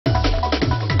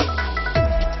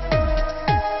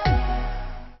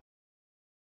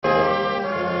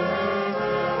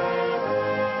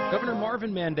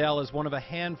Marvin Mandel is one of a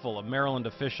handful of Maryland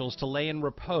officials to lay in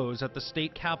repose at the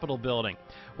state capitol building.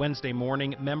 Wednesday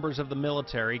morning, members of the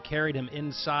military carried him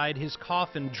inside, his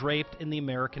coffin draped in the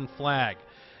American flag.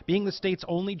 Being the state's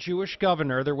only Jewish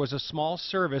governor, there was a small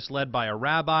service led by a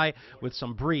rabbi with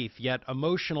some brief yet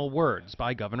emotional words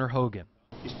by Governor Hogan.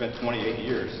 He spent 28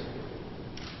 years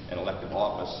in elected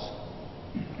office,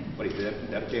 but he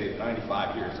dedicated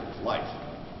 95 years of his life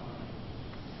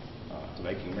to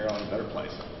making Maryland a better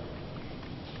place.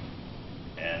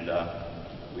 And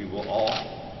we will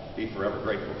all be forever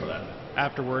grateful for that.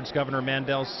 Afterwards, Governor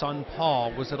Mandel's son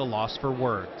Paul was at a loss for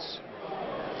words.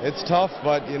 It's tough,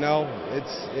 but you know,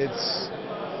 it's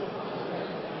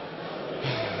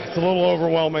a little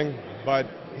overwhelming, but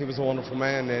he was a wonderful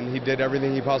man and he did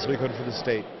everything he possibly could for the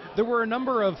state. There were a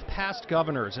number of past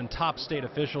governors and top state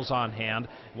officials on hand.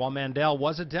 While Mandel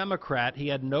was a Democrat, he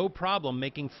had no problem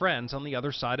making friends on the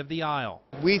other side of the aisle.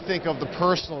 We think of the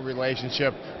personal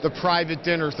relationship, the private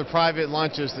dinners, the private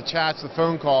lunches, the chats, the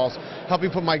phone calls, helping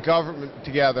put my government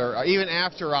together. Even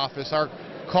after office, our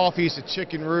coffees at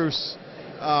Chicken Roost.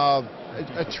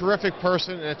 A terrific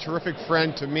person and a terrific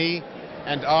friend to me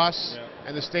and us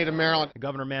and the state of Maryland.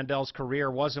 Governor Mandel's career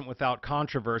wasn't without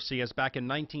controversy, as back in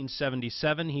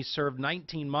 1977 he served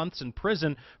 19 months in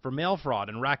prison for mail fraud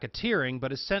and racketeering,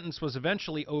 but his sentence was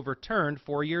eventually overturned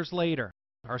 4 years later.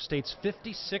 Our state's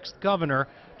 56th governor,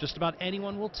 just about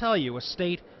anyone will tell you, a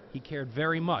state he cared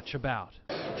very much about.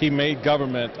 He made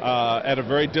government at a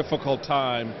very difficult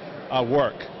time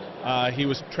work. He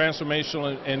was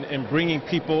transformational in bringing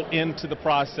people into the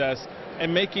process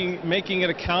and making it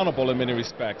accountable in many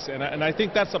respects. And I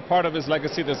think that's a part of his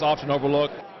legacy that's often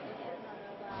overlooked.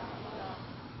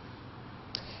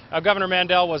 Governor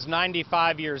Mandel was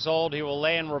 95 years old. He will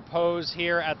lay in repose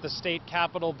here at the state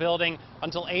capitol building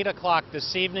until 8 o'clock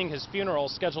this evening. His funeral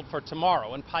is scheduled for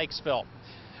tomorrow in Pikesville.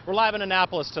 We're live in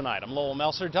Annapolis tonight. I'm Lowell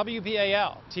Melser,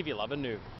 WBAL-TV 11 News.